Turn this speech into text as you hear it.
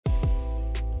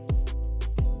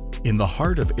In the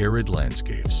heart of arid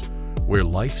landscapes, where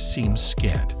life seems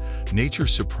scant, nature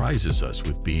surprises us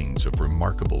with beings of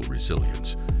remarkable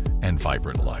resilience and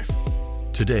vibrant life.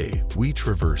 Today, we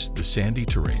traverse the sandy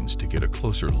terrains to get a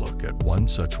closer look at one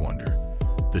such wonder,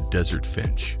 the desert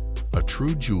finch, a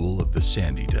true jewel of the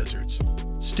sandy deserts.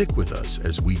 Stick with us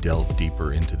as we delve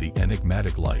deeper into the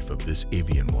enigmatic life of this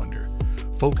avian wonder,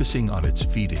 focusing on its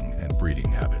feeding and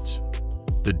breeding habits.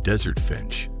 The desert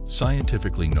finch,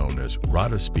 scientifically known as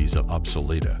Rhodospisa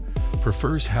obsoleta,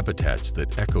 prefers habitats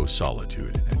that echo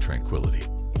solitude and tranquility.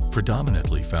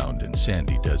 Predominantly found in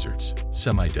sandy deserts,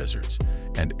 semi-deserts,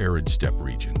 and arid steppe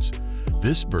regions,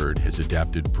 this bird has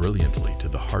adapted brilliantly to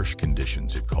the harsh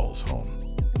conditions it calls home.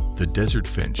 The desert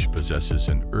finch possesses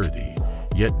an earthy,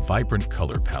 yet vibrant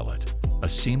color palette, a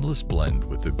seamless blend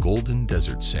with the golden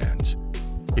desert sands.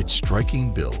 Its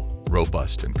striking bill,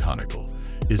 robust and conical,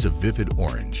 is a vivid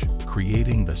orange,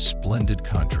 creating a splendid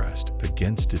contrast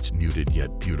against its muted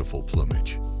yet beautiful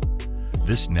plumage.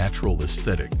 This natural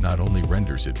aesthetic not only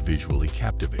renders it visually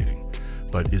captivating,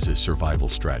 but is a survival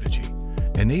strategy,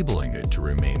 enabling it to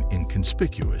remain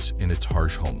inconspicuous in its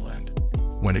harsh homeland.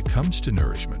 When it comes to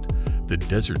nourishment, the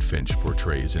desert finch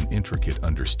portrays an intricate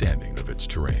understanding of its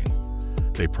terrain.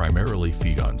 They primarily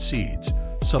feed on seeds,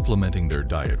 supplementing their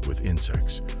diet with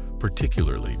insects,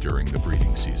 particularly during the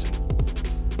breeding season.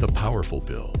 The powerful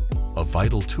bill, a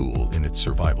vital tool in its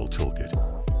survival toolkit,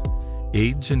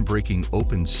 aids in breaking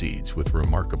open seeds with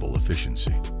remarkable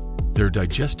efficiency. Their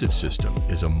digestive system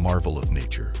is a marvel of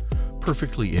nature,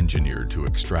 perfectly engineered to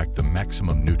extract the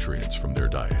maximum nutrients from their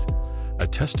diet, a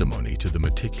testimony to the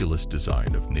meticulous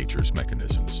design of nature's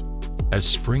mechanisms. As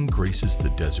spring graces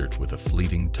the desert with a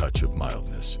fleeting touch of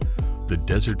mildness, the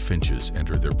desert finches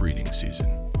enter their breeding season.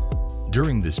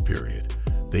 During this period,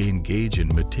 they engage in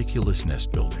meticulous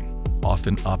nest building,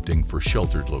 often opting for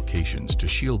sheltered locations to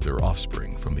shield their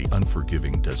offspring from the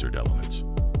unforgiving desert elements.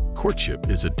 Courtship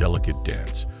is a delicate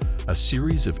dance, a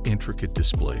series of intricate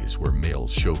displays where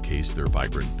males showcase their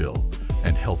vibrant bill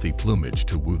and healthy plumage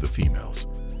to woo the females.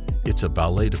 It's a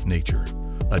ballet of nature,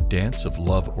 a dance of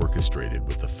love orchestrated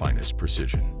with the finest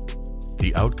precision.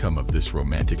 The outcome of this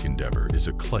romantic endeavor is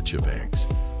a clutch of eggs,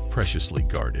 preciously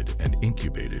guarded and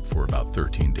incubated for about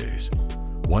 13 days.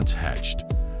 Once hatched,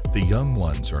 the young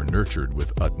ones are nurtured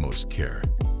with utmost care,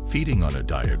 feeding on a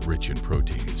diet rich in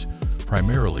proteins,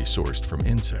 primarily sourced from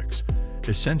insects,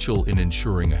 essential in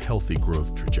ensuring a healthy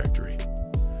growth trajectory.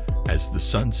 As the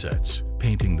sun sets,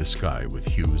 painting the sky with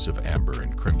hues of amber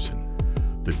and crimson,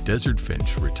 the desert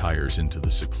finch retires into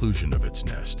the seclusion of its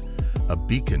nest, a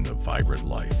beacon of vibrant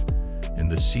life in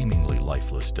the seemingly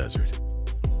lifeless desert.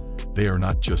 They are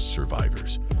not just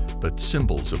survivors, but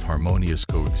symbols of harmonious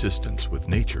coexistence with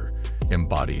nature,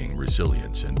 embodying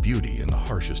resilience and beauty in the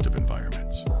harshest of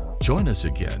environments. Join us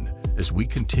again as we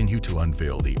continue to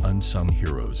unveil the unsung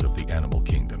heroes of the animal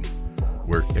kingdom,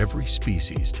 where every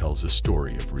species tells a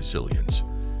story of resilience,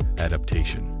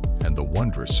 adaptation, and the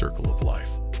wondrous circle of life.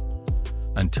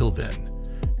 Until then,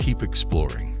 keep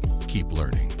exploring, keep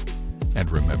learning, and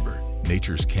remember,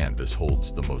 nature's canvas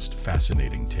holds the most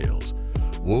fascinating tales,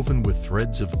 woven with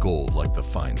threads of gold like the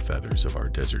fine feathers of our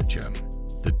desert gem,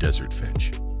 the desert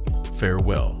finch.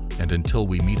 Farewell, and until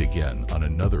we meet again on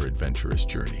another adventurous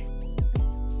journey.